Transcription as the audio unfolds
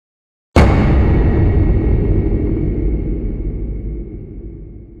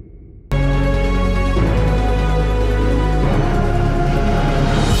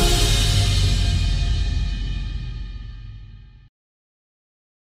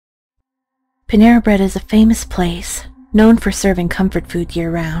Panera Bread is a famous place, known for serving comfort food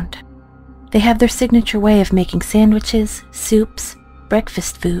year-round. They have their signature way of making sandwiches, soups,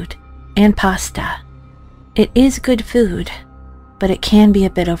 breakfast food, and pasta. It is good food, but it can be a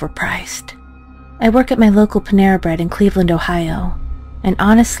bit overpriced. I work at my local Panera Bread in Cleveland, Ohio, and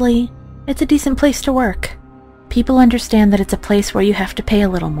honestly, it's a decent place to work. People understand that it's a place where you have to pay a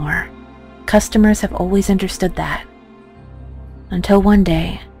little more. Customers have always understood that. Until one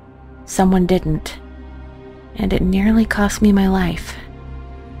day, someone didn't, and it nearly cost me my life.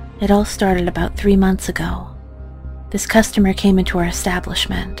 It all started about 3 months ago. This customer came into our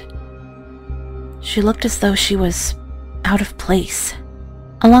establishment. She looked as though she was out of place.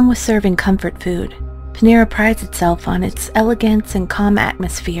 Along with serving comfort food, Panera prides itself on its elegance and calm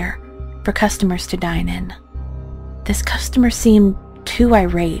atmosphere for customers to dine in. This customer seemed too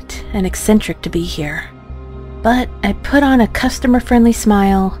irate and eccentric to be here, but I put on a customer-friendly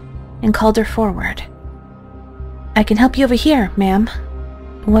smile and called her forward. "I can help you over here, ma'am.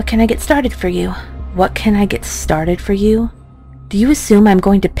 What can I get started for you?" "What can I get started for you? Do you assume I'm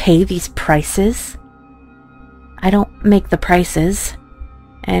going to pay these prices?" "I don't make the prices.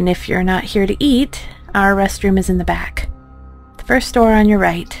 And if you're not here to eat, our restroom is in the back. The first door on your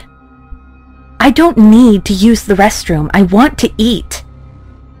right." "I don't need to use the restroom. I want to eat."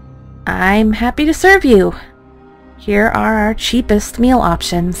 "I'm happy to serve you. Here are our cheapest meal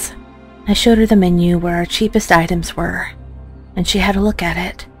options." I showed her the menu where our cheapest items were, and she had a look at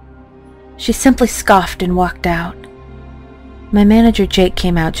it. She simply scoffed and walked out. My manager Jake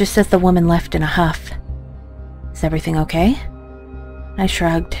came out just as the woman left in a huff. "Is everything okay?" I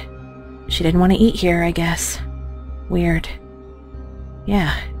shrugged. She didn't want to eat here, I guess. Weird.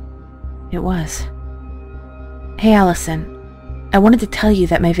 Yeah, it was. "Hey, Allison. I wanted to tell you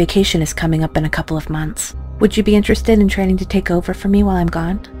that my vacation is coming up in a couple of months. Would you be interested in training to take over for me while I'm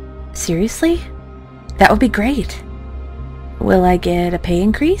gone?" "Seriously? That would be great." "Will I get a pay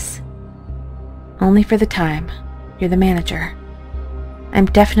increase?" "Only for the time. You're the manager." "I'm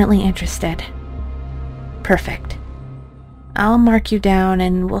definitely interested." "Perfect. I'll mark you down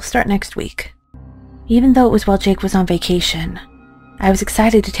and we'll start next week." Even though it was while Jake was on vacation, I was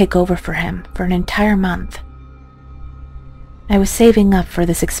excited to take over for him for an entire month. I was saving up for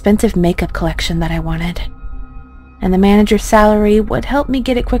this expensive makeup collection that I wanted, and the manager's salary would help me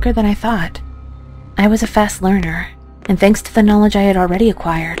get it quicker than I thought. I was a fast learner, and thanks to the knowledge I had already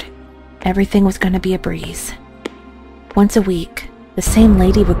acquired, everything was going to be a breeze. Once a week, the same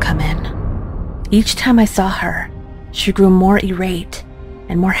lady would come in. Each time I saw her, she grew more irate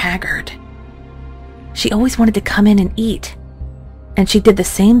and more haggard. She always wanted to come in and eat, and she did the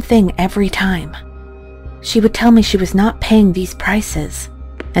same thing every time. She would tell me she was not paying these prices,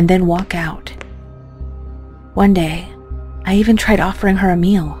 and then walk out. One day, I even tried offering her a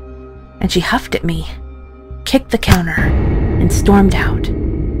meal, and she huffed at me, kicked the counter, and stormed out.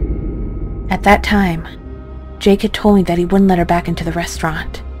 At that time, Jake had told me that he wouldn't let her back into the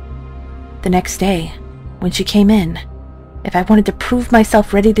restaurant. The next day, when she came in, if I wanted to prove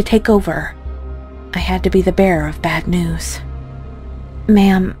myself ready to take over, I had to be the bearer of bad news.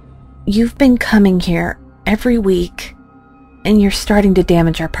 "Ma'am, you've been coming here every week, and you're starting to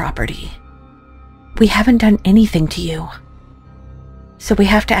damage our property. We haven't done anything to you. So we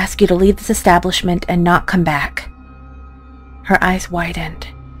have to ask you to leave this establishment and not come back." Her eyes widened,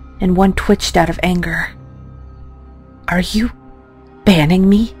 and one twitched out of anger. "Are you banning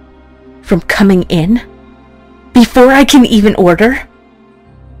me from coming in before I can even order?"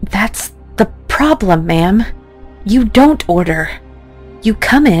 "That's the problem, ma'am. You don't order. You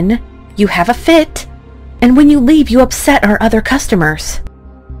come in, you have a fit, and when you leave you upset our other customers.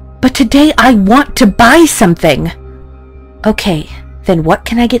 But today I want to buy something." "Okay, then what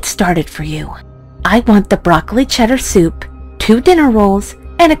can I get started for you?" "I want the broccoli cheddar soup, 2 dinner rolls,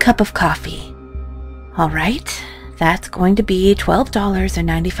 and a cup of coffee." "All right, that's going to be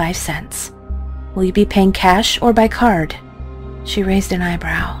 $12.95. Will you be paying cash or by card?" She raised an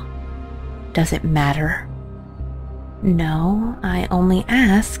eyebrow. "Does it matter?" "No, I only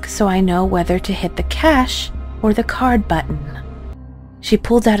ask so I know whether to hit the cash or the card button." She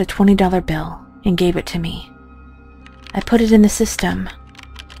pulled out a $20 bill and gave it to me. I put it in the system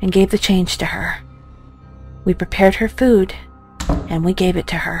and gave the change to her. We prepared her food and we gave it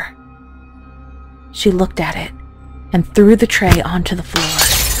to her. She looked at it and threw the tray onto the floor.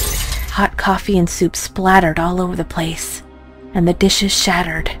 Hot coffee and soup splattered all over the place, and the dishes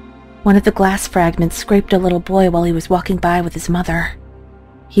shattered. One of the glass fragments scraped a little boy while he was walking by with his mother.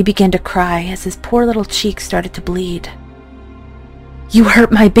 He began to cry as his poor little cheek started to bleed. "You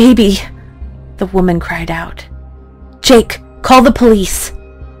hurt my baby!" the woman cried out. "Jake, call the police!"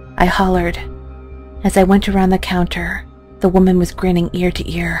 I hollered, As I went around the counter, the woman was grinning ear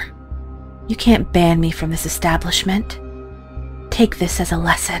to ear. "You can't ban me from this establishment. Take this as a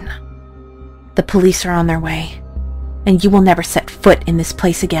lesson. The police are on their way, and you will never set foot in this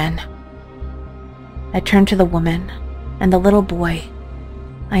place again." I turned to the woman and the little boy.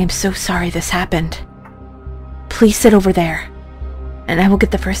 "I am so sorry this happened. Please sit over there, and I will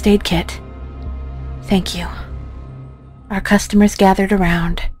get the first aid kit. Thank you." Our customers gathered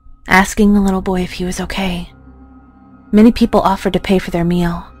around, asking the little boy if he was okay. Many people offered to pay for their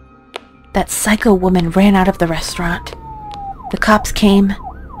meal. That psycho woman ran out of the restaurant. The cops came,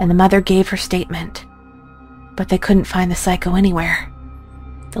 and the mother gave her statement, but they couldn't find the psycho anywhere.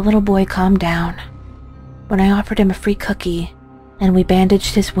 The little boy calmed down when I offered him a free cookie, and we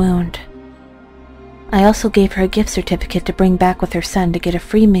bandaged his wound. I also gave her a gift certificate to bring back with her son to get a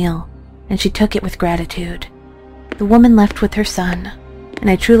free meal, and she took it with gratitude. The woman left with her son, and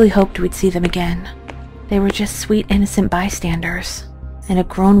I truly hoped we'd see them again. They were just sweet, innocent bystanders, and a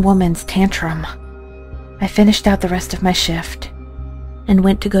grown woman's tantrum. I finished out the rest of my shift, and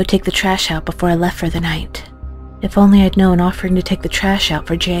went to go take the trash out before I left for the night. If only I'd known offering to take the trash out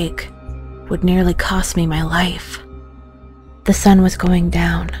for Jake would nearly cost me my life. The sun was going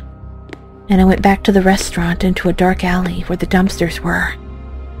down, and I went back to the restaurant into a dark alley where the dumpsters were.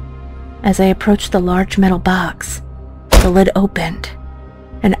 As I approached the large metal box, the lid opened,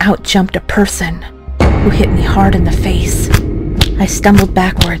 and out jumped a person who hit me hard in the face. I stumbled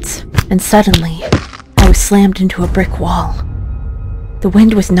backwards, and suddenly, I was slammed into a brick wall. The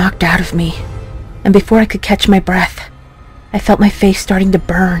wind was knocked out of me, and before I could catch my breath, I felt my face starting to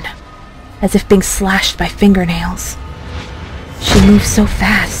burn, as if being slashed by fingernails. She moved so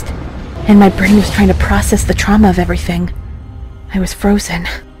fast, and my brain was trying to process the trauma of everything. I was frozen.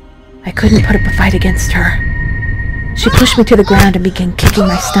 I couldn't put up a fight against her. She pushed me to the ground and began kicking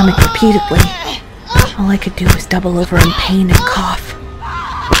my stomach repeatedly. All I could do was double over in pain and cough.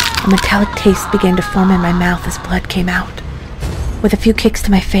 A metallic taste began to form in my mouth as blood came out. With a few kicks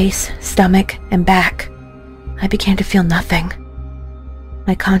to my face, stomach, and back, I began to feel nothing.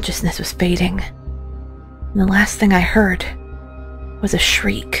 My consciousness was fading, and the last thing I heard was a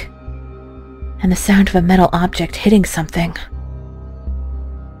shriek, and the sound of a metal object hitting something.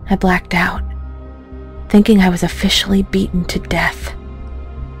 I blacked out, thinking I was officially beaten to death.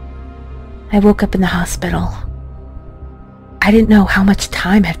 I woke up in the hospital. I didn't know how much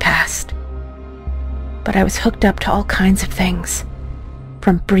time had passed, but I was hooked up to all kinds of things,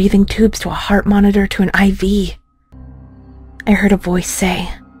 from breathing tubes to a heart monitor to an IV. I heard a voice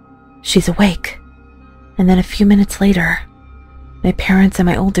say, "She's awake," and then a few minutes later, my parents and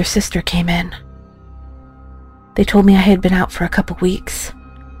my older sister came in. They told me I had been out for a couple weeks.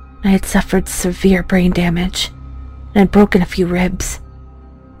 I had suffered severe brain damage and had broken a few ribs,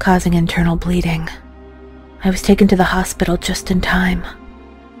 causing internal bleeding. I was taken to the hospital just in time.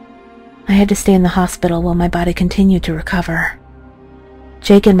 I had to stay in the hospital while my body continued to recover.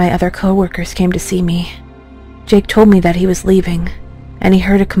 Jake and my other co-workers came to see me. Jake told me that he was leaving, and he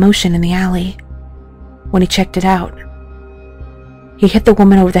heard a commotion in the alley. When he checked it out, he hit the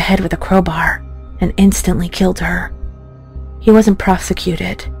woman over the head with a crowbar and instantly killed her. He wasn't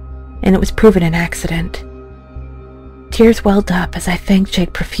prosecuted, and it was proven an accident. Tears welled up as I thanked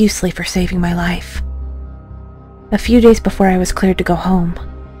Jake profusely for saving my life. A few days before I was cleared to go home,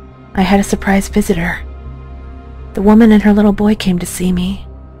 I had a surprise visitor. The woman and her little boy came to see me.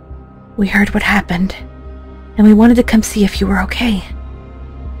 We heard what happened, and we wanted to come see if you were okay.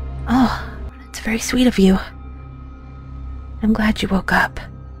 "Oh, it's very sweet of you. I'm glad you woke up.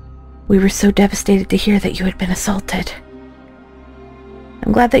 We were so devastated to hear that you had been assaulted.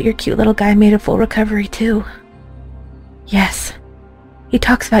 I'm glad that your cute little guy made a full recovery too. Yes, he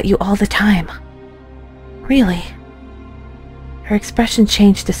talks about you all the time." "Really?" Her expression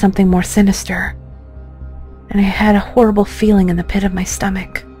changed to something more sinister, and I had a horrible feeling in the pit of my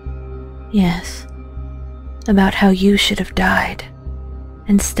stomach. "Yes, about how you should have died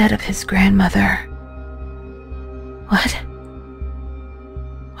instead of his grandmother." "What?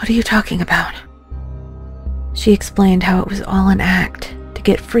 What are you talking about?" She explained how it was all an act to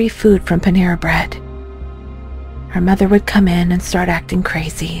get free food from Panera Bread. Her mother would come in and start acting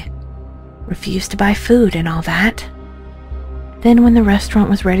crazy, refuse to buy food and all that. Then when the restaurant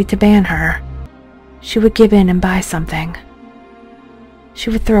was ready to ban her, she would give in and buy something.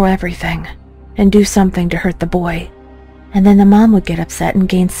 She would throw everything and do something to hurt the boy, and then the mom would get upset and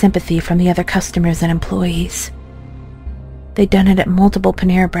gain sympathy from the other customers and employees. They'd done it at multiple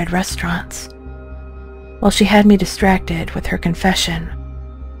Panera Bread restaurants. While she had me distracted with her confession,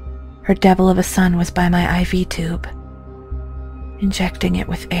 her devil of a son was by my IV tube, injecting it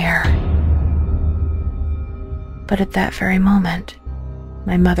with air. But at that very moment,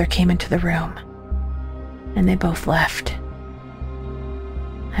 my mother came into the room, and they both left.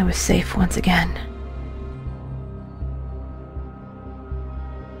 I was safe once again.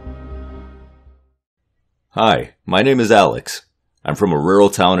 Hi, my name is Alex. I'm from a rural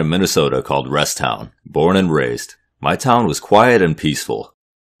town in Minnesota called Rest Town, born and raised. My town was quiet and peaceful.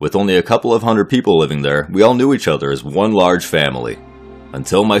 With only a couple of hundred people living there, we all knew each other as one large family.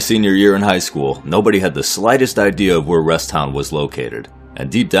 Until my senior year in high school, nobody had the slightest idea of where Rest Town was located.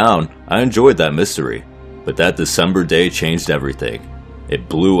 And deep down, I enjoyed that mystery. But that December day changed everything. It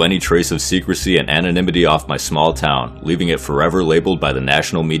blew any trace of secrecy and anonymity off my small town, leaving it forever labeled by the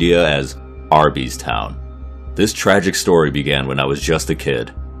national media as Arby's Town. This tragic story began when I was just a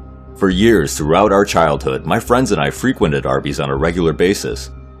kid. For years throughout our childhood, my friends and I frequented Arby's on a regular basis.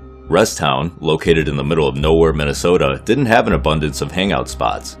 Rest Town, located in the middle of nowhere, Minnesota, didn't have an abundance of hangout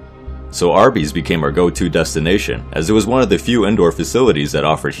spots. So Arby's became our go-to destination, as it was one of the few indoor facilities that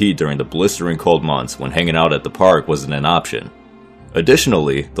offered heat during the blistering cold months when hanging out at the park wasn't an option.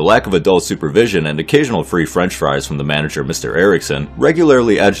 Additionally, the lack of adult supervision and occasional free french fries from the manager, Mr. Erickson,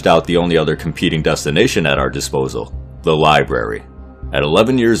 regularly edged out the only other competing destination at our disposal, the library. At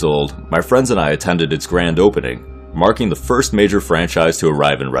 11 years old, my friends and I attended its grand opening, marking the first major franchise to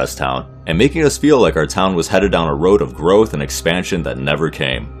arrive in Rest Town, and making us feel like our town was headed down a road of growth and expansion that never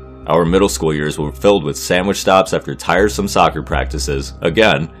came. Our middle school years were filled with sandwich stops after tiresome soccer practices,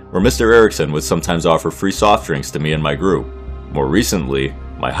 again, where Mr. Erickson would sometimes offer free soft drinks to me and my group. More recently,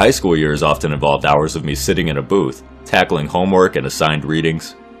 my high school years often involved hours of me sitting in a booth, tackling homework and assigned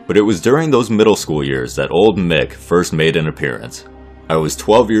readings. But it was during those middle school years that old Mick first made an appearance. I was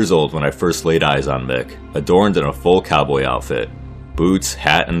 12 years old when I first laid eyes on Mick, adorned in a full cowboy outfit, boots,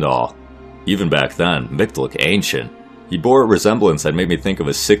 hat, and all. Even back then, Mick looked ancient. He bore a resemblance that made me think of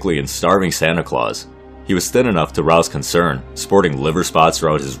a sickly and starving Santa Claus. He was thin enough to rouse concern, sporting liver spots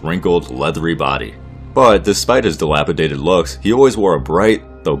throughout his wrinkled, leathery body. But despite his dilapidated looks, he always wore a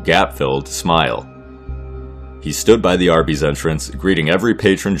bright, though gap-filled, smile. He stood by the Arby's entrance, greeting every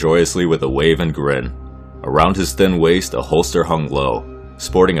patron joyously with a wave and grin. Around his thin waist, a holster hung low,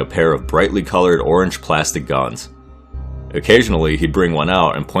 sporting a pair of brightly colored orange plastic guns. Occasionally, he'd bring one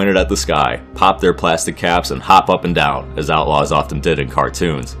out and point it at the sky, pop their plastic caps, and hop up and down, as outlaws often did in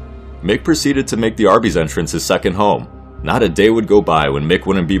cartoons. Mick proceeded to make the Arby's entrance his second home. Not a day would go by when Mick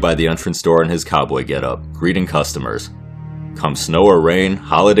wouldn't be by the entrance door in his cowboy getup, greeting customers. Come snow or rain,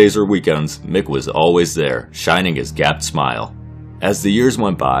 holidays or weekends, Mick was always there, shining his gapped smile. As the years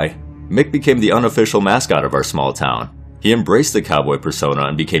went by, Mick became the unofficial mascot of our small town. He embraced the cowboy persona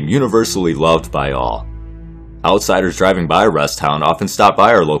and became universally loved by all. Outsiders driving by Rest Town often stopped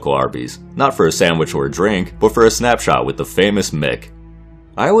by our local Arby's, not for a sandwich or a drink, but for a snapshot with the famous Mick.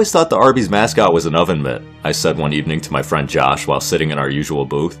 I always thought the Arby's mascot was an oven mitt, I said one evening to my friend Josh while sitting in our usual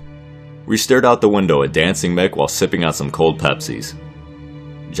booth. We stared out the window at dancing Mick while sipping on some cold Pepsis.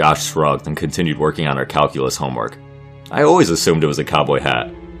 Josh shrugged and continued working on our calculus homework. I always assumed it was a cowboy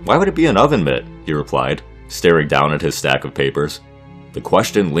hat. Why would it be an oven mitt? He replied, staring down at his stack of papers. The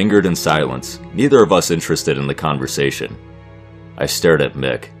question lingered in silence, neither of us interested in the conversation. I stared at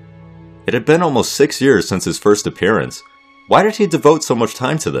Mick. It had been almost 6 years since his first appearance. Why did he devote so much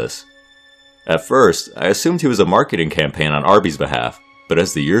time to this? At first, I assumed he was a marketing campaign on Arby's behalf, but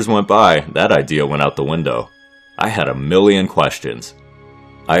as the years went by, that idea went out the window. I had a million questions.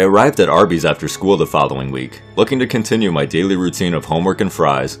 I arrived at Arby's after school the following week, looking to continue my daily routine of homework and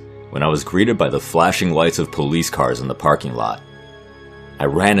fries, when I was greeted by the flashing lights of police cars in the parking lot. I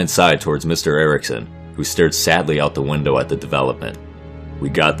ran inside towards Mr. Erickson, who stared sadly out the window at the development. "We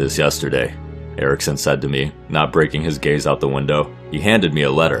got this yesterday," Erickson said to me, not breaking his gaze out the window. He handed me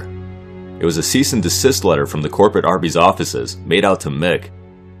a letter. It was a cease and desist letter from the corporate Arby's offices, made out to Mick.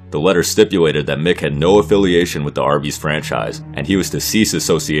 The letter stipulated that Mick had no affiliation with the Arby's franchise, and he was to cease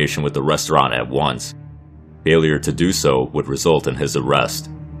association with the restaurant at once. Failure to do so would result in his arrest.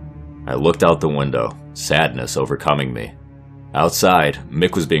 I looked out the window, sadness overcoming me. Outside,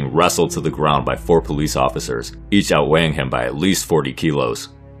 Mick was being wrestled to the ground by 4 police officers, each outweighing him by at least 40 kilos.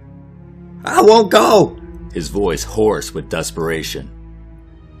 "I won't go!" His voice hoarse with desperation.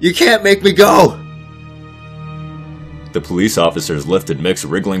 "You can't make me go!" The police officers lifted Mick's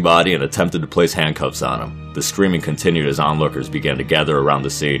wriggling body and attempted to place handcuffs on him. The screaming continued as onlookers began to gather around the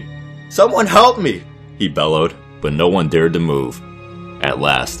scene. "Someone help me!" he bellowed, but no one dared to move. At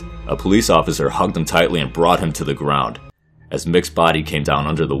last, a police officer hugged him tightly and brought him to the ground. As Mick's body came down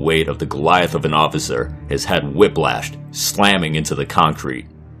under the weight of the Goliath of an officer, his head whiplashed, slamming into the concrete.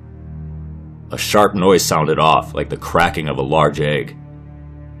 A sharp noise sounded off, like the cracking of a large egg.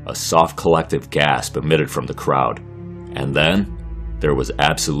 A soft collective gasp emitted from the crowd. And then, there was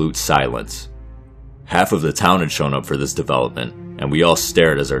absolute silence. Half of the town had shown up for this development, and we all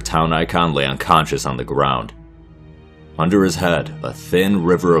stared as our town icon lay unconscious on the ground. Under his head, a thin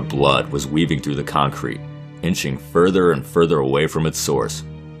river of blood was weaving through the concrete, inching further and further away from its source.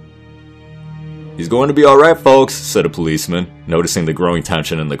 "He's going to be alright, folks," said a policeman, noticing the growing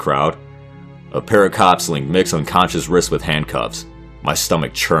tension in the crowd. A pair of cops linked Mick's unconscious wrist with handcuffs. My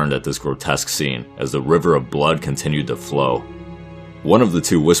stomach churned at this grotesque scene as the river of blood continued to flow. One of the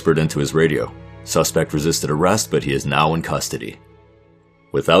two whispered into his radio, "Suspect resisted arrest, but he is now in custody."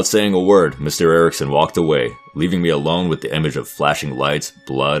 Without saying a word, Mr. Erickson walked away, leaving me alone with the image of flashing lights,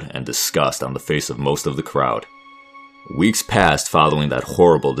 blood, and disgust on the face of most of the crowd. Weeks passed following that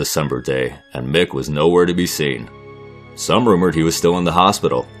horrible December day, and Mick was nowhere to be seen. Some rumored he was still in the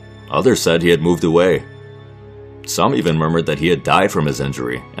hospital. Others said he had moved away. Some even murmured that he had died from his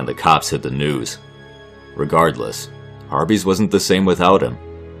injury, and the cops hid the news. Regardless, Arby's wasn't the same without him.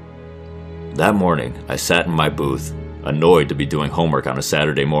 That morning, I sat in my booth, annoyed to be doing homework on a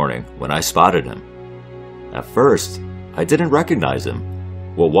Saturday morning, when I spotted him. At first, I didn't recognize him.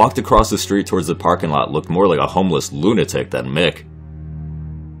 What walked across the street towards the parking lot looked more like a homeless lunatic than Mick.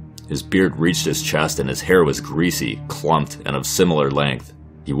 His beard reached his chest and his hair was greasy, clumped, and of similar length.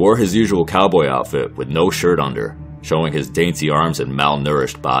 He wore his usual cowboy outfit with no shirt under, showing his dainty arms and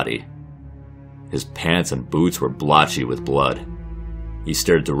malnourished body. His pants and boots were blotchy with blood. He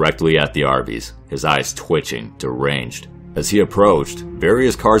stared directly at the Arby's, his eyes twitching, deranged. As he approached,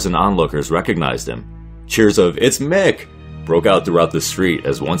 various cars and onlookers recognized him. Cheers of "It's Mick!" broke out throughout the street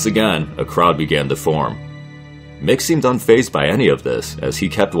as once again, a crowd began to form. Mick seemed unfazed by any of this as he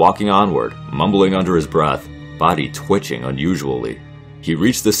kept walking onward, mumbling under his breath, body twitching unusually. He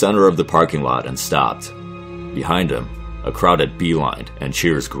reached the center of the parking lot and stopped. Behind him, a crowd had beelined and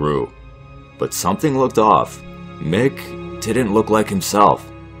cheers grew. But something looked off. Mick didn't look like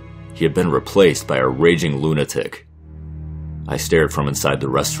himself. He had been replaced by a raging lunatic. I stared from inside the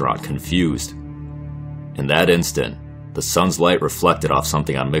restaurant, confused. In that instant, the sun's light reflected off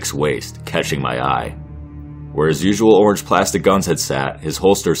something on Mick's waist, catching my eye. Where his usual orange plastic guns had sat, his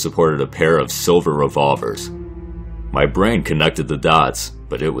holster supported a pair of silver revolvers. My brain connected the dots,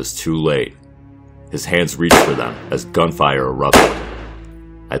 but it was too late. His hands reached for them as gunfire erupted.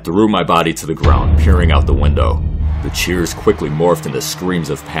 I threw my body to the ground, peering out the window. The cheers quickly morphed into screams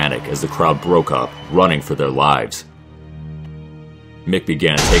of panic as the crowd broke up, running for their lives. Mick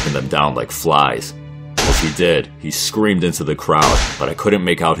began taking them down like flies. As he did, he screamed into the crowd, but I couldn't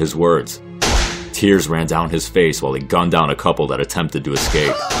make out his words. Tears ran down his face while he gunned down a couple that attempted to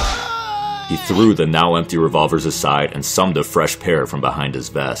escape. He threw the now empty revolvers aside and summoned a fresh pair from behind his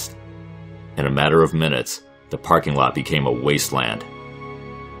vest. In a matter of minutes, the parking lot became a wasteland.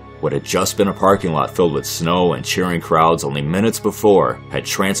 What had just been a parking lot filled with snow and cheering crowds only minutes before had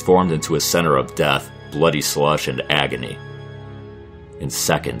transformed into a center of death, bloody slush, and agony. In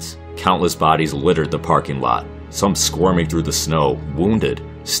seconds, countless bodies littered the parking lot, some squirming through the snow, wounded,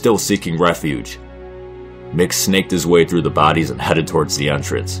 still seeking refuge. Mick snaked his way through the bodies and headed towards the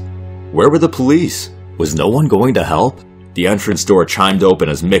entrance. Where were the police? Was no one going to help? The entrance door chimed open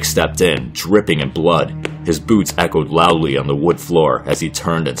as Mick stepped in, dripping in blood. His boots echoed loudly on the wood floor as he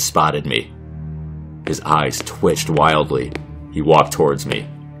turned and spotted me. His eyes twitched wildly. He walked towards me,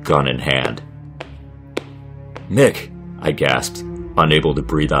 gun in hand. "Mick," I gasped, unable to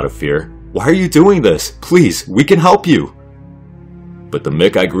breathe out of fear. "Why are you doing this? Please, we can help you!" But the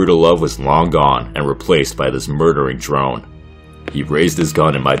Mick I grew to love was long gone and replaced by this murdering drone. He raised his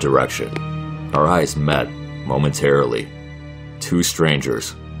gun in my direction. Our eyes met, momentarily. Two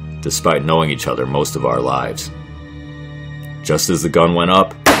strangers, despite knowing each other most of our lives. Just as the gun went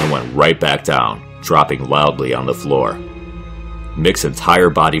up, it went right back down, dropping loudly on the floor. Mick's entire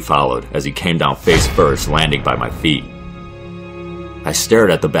body followed as he came down face first, landing by my feet. I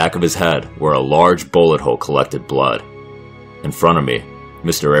stared at the back of his head, where a large bullet hole collected blood. In front of me,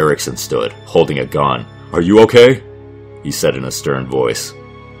 Mr. Erickson stood, holding a gun. "Are you okay?" he said in a stern voice.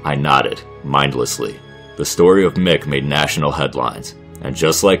 I nodded, mindlessly. The story of Mick made national headlines, and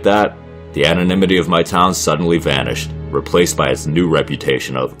just like that, the anonymity of my town suddenly vanished, replaced by its new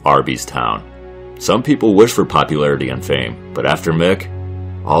reputation of Arby's Town. Some people wish for popularity and fame, but after Mick,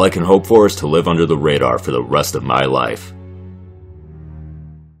 all I can hope for is to live under the radar for the rest of my life.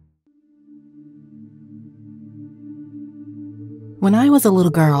 When I was a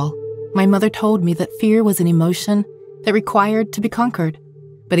little girl, my mother told me that fear was an emotion that required to be conquered,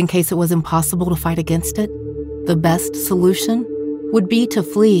 but in case it was impossible to fight against it, the best solution would be to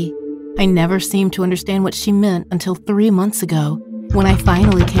flee. I never seemed to understand what she meant until 3 months ago, when I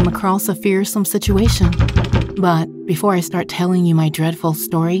finally came across a fearsome situation. But before I start telling you my dreadful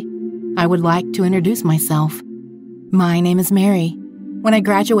story, I would like to introduce myself. My name is Mary. When I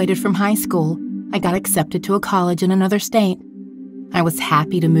graduated from high school, I got accepted to a college in another state. I was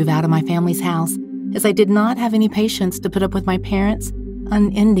happy to move out of my family's house, as I did not have any patience to put up with my parents'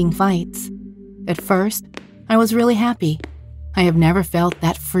 unending fights. At first, I was really happy. I have never felt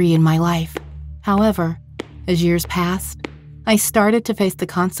that free in my life. However, as years passed, I started to face the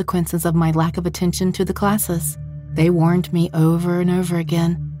consequences of my lack of attention to the classes. They warned me over and over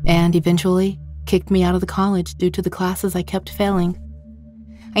again, and eventually kicked me out of the college due to the classes I kept failing.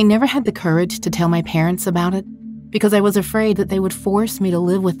 I never had the courage to tell my parents about it because I was afraid that they would force me to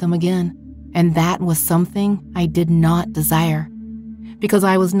live with them again, and that was something I did not desire. Because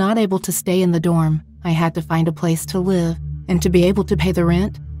I was not able to stay in the dorm, I had to find a place to live, and to be able to pay the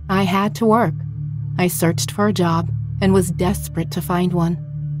rent, I had to work. I searched for a job and was desperate to find one.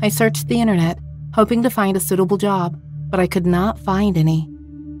 I searched the internet, hoping to find a suitable job, but I could not find any.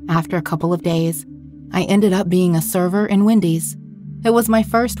 After a couple of days, I ended up being a server in Wendy's. It was my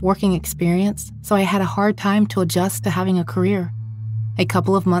first working experience, so I had a hard time to adjust to having a career. A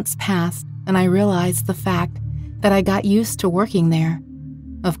couple of months passed, and I realized the fact that I got used to working there.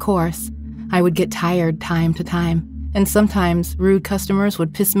 Of course, I would get tired time to time, and sometimes rude customers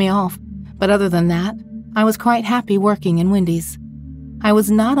would piss me off, but other than that, I was quite happy working in Wendy's. I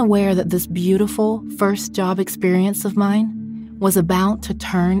was not aware that this beautiful first job experience of mine was about to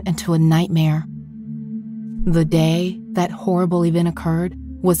turn into a nightmare. The day that horrible event occurred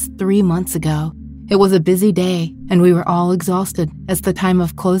was 3 months ago. It was a busy day, and we were all exhausted as the time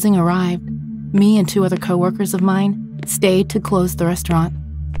of closing arrived. Me and 2 other coworkers of mine stayed to close the restaurant.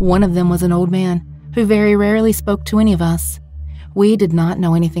 One of them was an old man who very rarely spoke to any of us. We did not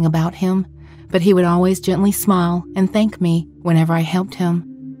know anything about him, but he would always gently smile and thank me whenever I helped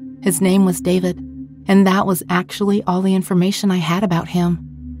him. His name was David, and that was actually all the information I had about him.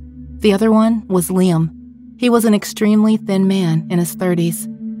 The other one was Liam. He was an extremely thin man in his 30s.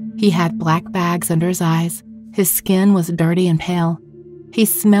 He had black bags under his eyes. His skin was dirty and pale. He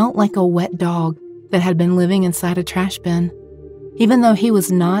smelt like a wet dog that had been living inside a trash bin. Even though he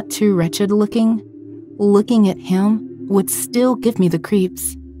was not too wretched looking at him would still give me the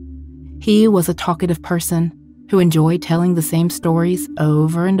creeps. He was a talkative person who enjoyed telling the same stories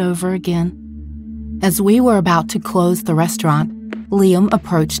over and over again. As we were about to close the restaurant, Liam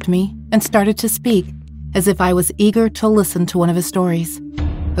approached me and started to speak, as if I was eager to listen to one of his stories.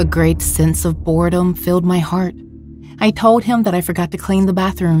 A great sense of boredom filled my heart. I told him that I forgot to clean the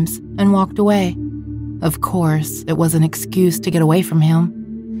bathrooms and walked away. Of course, it was an excuse to get away from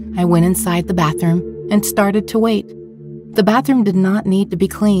him. I went inside the bathroom and started to wait. The bathroom did not need to be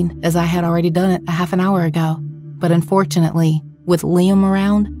cleaned, as I had already done it a half an hour ago. But unfortunately, with Liam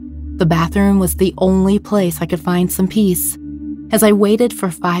around, the bathroom was the only place I could find some peace. As I waited for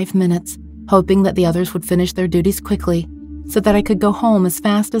 5 minutes, hoping that the others would finish their duties quickly so that I could go home as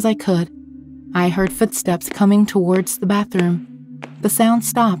fast as I could, I heard footsteps coming towards the bathroom. The sound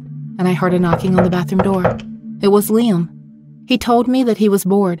stopped, and I heard a knocking on the bathroom door. It was Liam. He told me that he was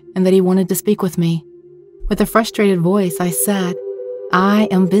bored and that he wanted to speak with me. With a frustrated voice, I said, "I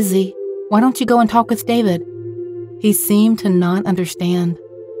am busy. Why don't you go and talk with David?" He seemed to not understand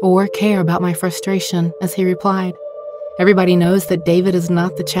or care about my frustration as he replied, "Everybody knows that David is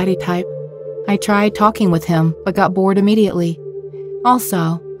not the chatty type. I tried talking with him, but got bored immediately.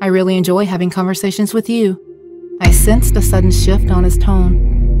 Also, I really enjoy having conversations with you." I sensed a sudden shift on his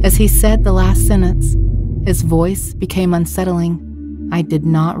tone as he said the last sentence. His voice became unsettling. I did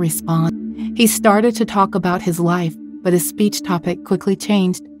not respond. He started to talk about his life, but his speech topic quickly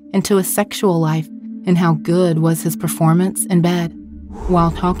changed into a sexual life and how good was his performance in bed.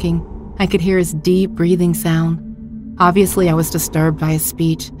 While talking, I could hear his deep breathing sound. Obviously, I was disturbed by his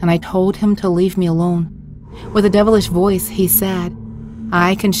speech, and I told him to leave me alone. With a devilish voice, he said,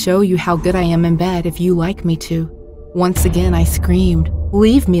 "I can show you how good I am in bed if you like me to." Once again, I screamed,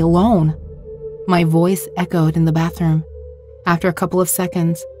 "Leave me alone!" My voice echoed in the bathroom. After a couple of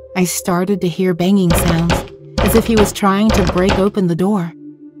seconds, I started to hear banging sounds, as if he was trying to break open the door.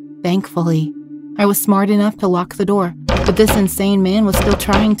 Thankfully, I was smart enough to lock the door, but this insane man was still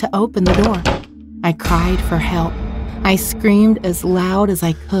trying to open the door. I cried for help. I screamed as loud as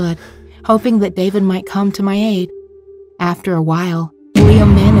I could, hoping that David might come to my aid. After a while,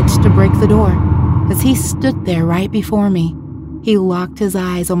 Liam managed to break the door. As he stood there right before me, he locked his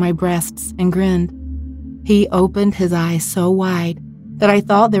eyes on my breasts and grinned. He opened his eyes so wide that I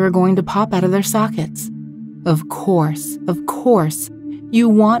thought they were going to pop out of their sockets. Of course, you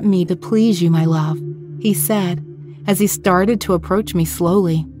want me to please you, my love," he said, as he started to approach me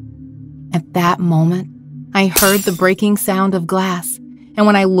slowly. At that moment, I heard the breaking sound of glass, and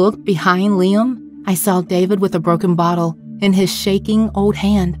when I looked behind Liam, I saw David with a broken bottle in his shaking old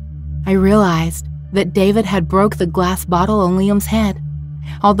hand. I realized that David had broke the glass bottle on Liam's head.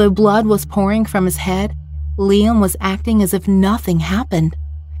 Although blood was pouring from his head, Liam was acting as if nothing happened.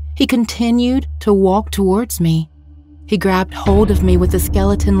 He continued to walk towards me. He grabbed hold of me with his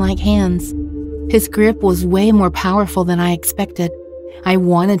skeleton-like hands. His grip was way more powerful than I expected. I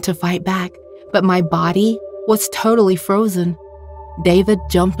wanted to fight back, but my body was totally frozen. David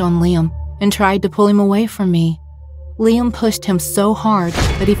jumped on Liam and tried to pull him away from me. Liam pushed him so hard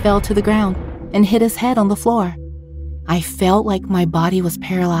that he fell to the ground and hit his head on the floor. I felt like my body was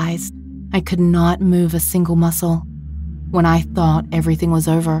paralyzed. I could not move a single muscle. When I thought everything was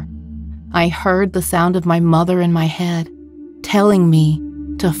over, I heard the sound of my mother in my head, telling me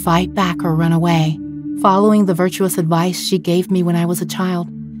to fight back or run away. Following the virtuous advice she gave me when I was a child,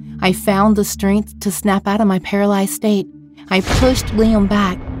 I found the strength to snap out of my paralyzed state. I pushed Liam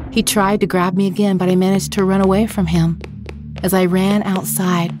back. He tried to grab me again, but I managed to run away from him. As I ran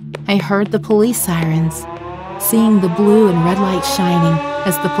outside, I heard the police sirens. Seeing the blue and red lights shining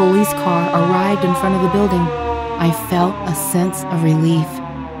as the police car arrived in front of the building, I felt a sense of relief.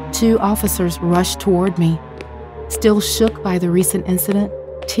 2 officers rushed toward me. Still shook by the recent incident,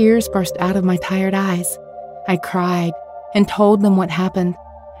 tears burst out of my tired eyes. I cried and told them what happened.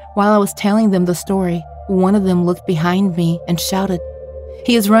 While I was telling them the story, one of them looked behind me and shouted,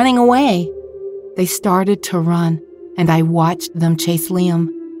 "He is running away!" They started to run, and I watched them chase Liam.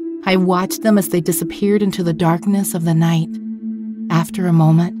 I watched them as they disappeared into the darkness of the night. After a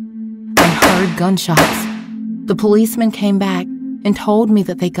moment, I heard gunshots. The policeman came back and told me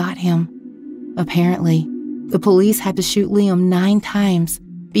that they got him. Apparently, the police had to shoot Liam 9 times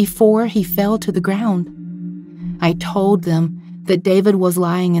before he fell to the ground. I told them that David was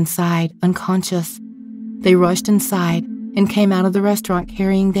lying inside, unconscious. They rushed inside and came out of the restaurant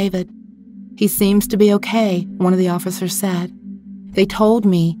carrying David. "He seems to be okay," one of the officers said. They told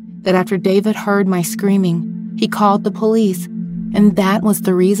me that after David heard my screaming, he called the police, and that was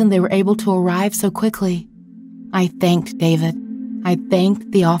the reason they were able to arrive so quickly. I thanked David. I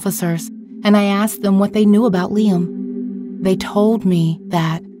thanked the officers, and I asked them what they knew about Liam. They told me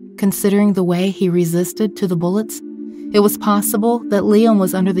that, considering the way he resisted to the bullets, it was possible that Liam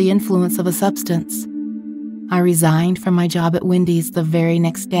was under the influence of a substance. I resigned from my job at Wendy's the very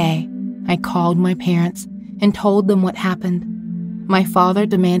next day. I called my parents and told them what happened. My father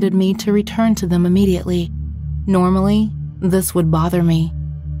demanded me to return to them immediately. Normally, this would bother me,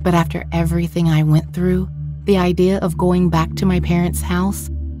 but after everything I went through, the idea of going back to my parents' house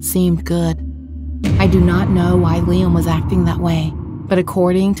seemed good. I do not know why Liam was acting that way, but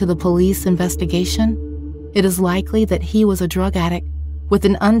according to the police investigation, it is likely that he was a drug addict with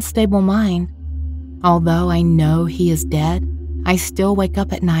an unstable mind. Although I know he is dead, I still wake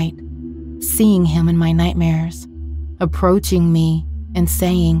up at night, seeing him in my nightmares, approaching me and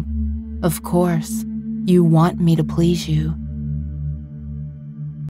saying, "Of course, you want me to please you."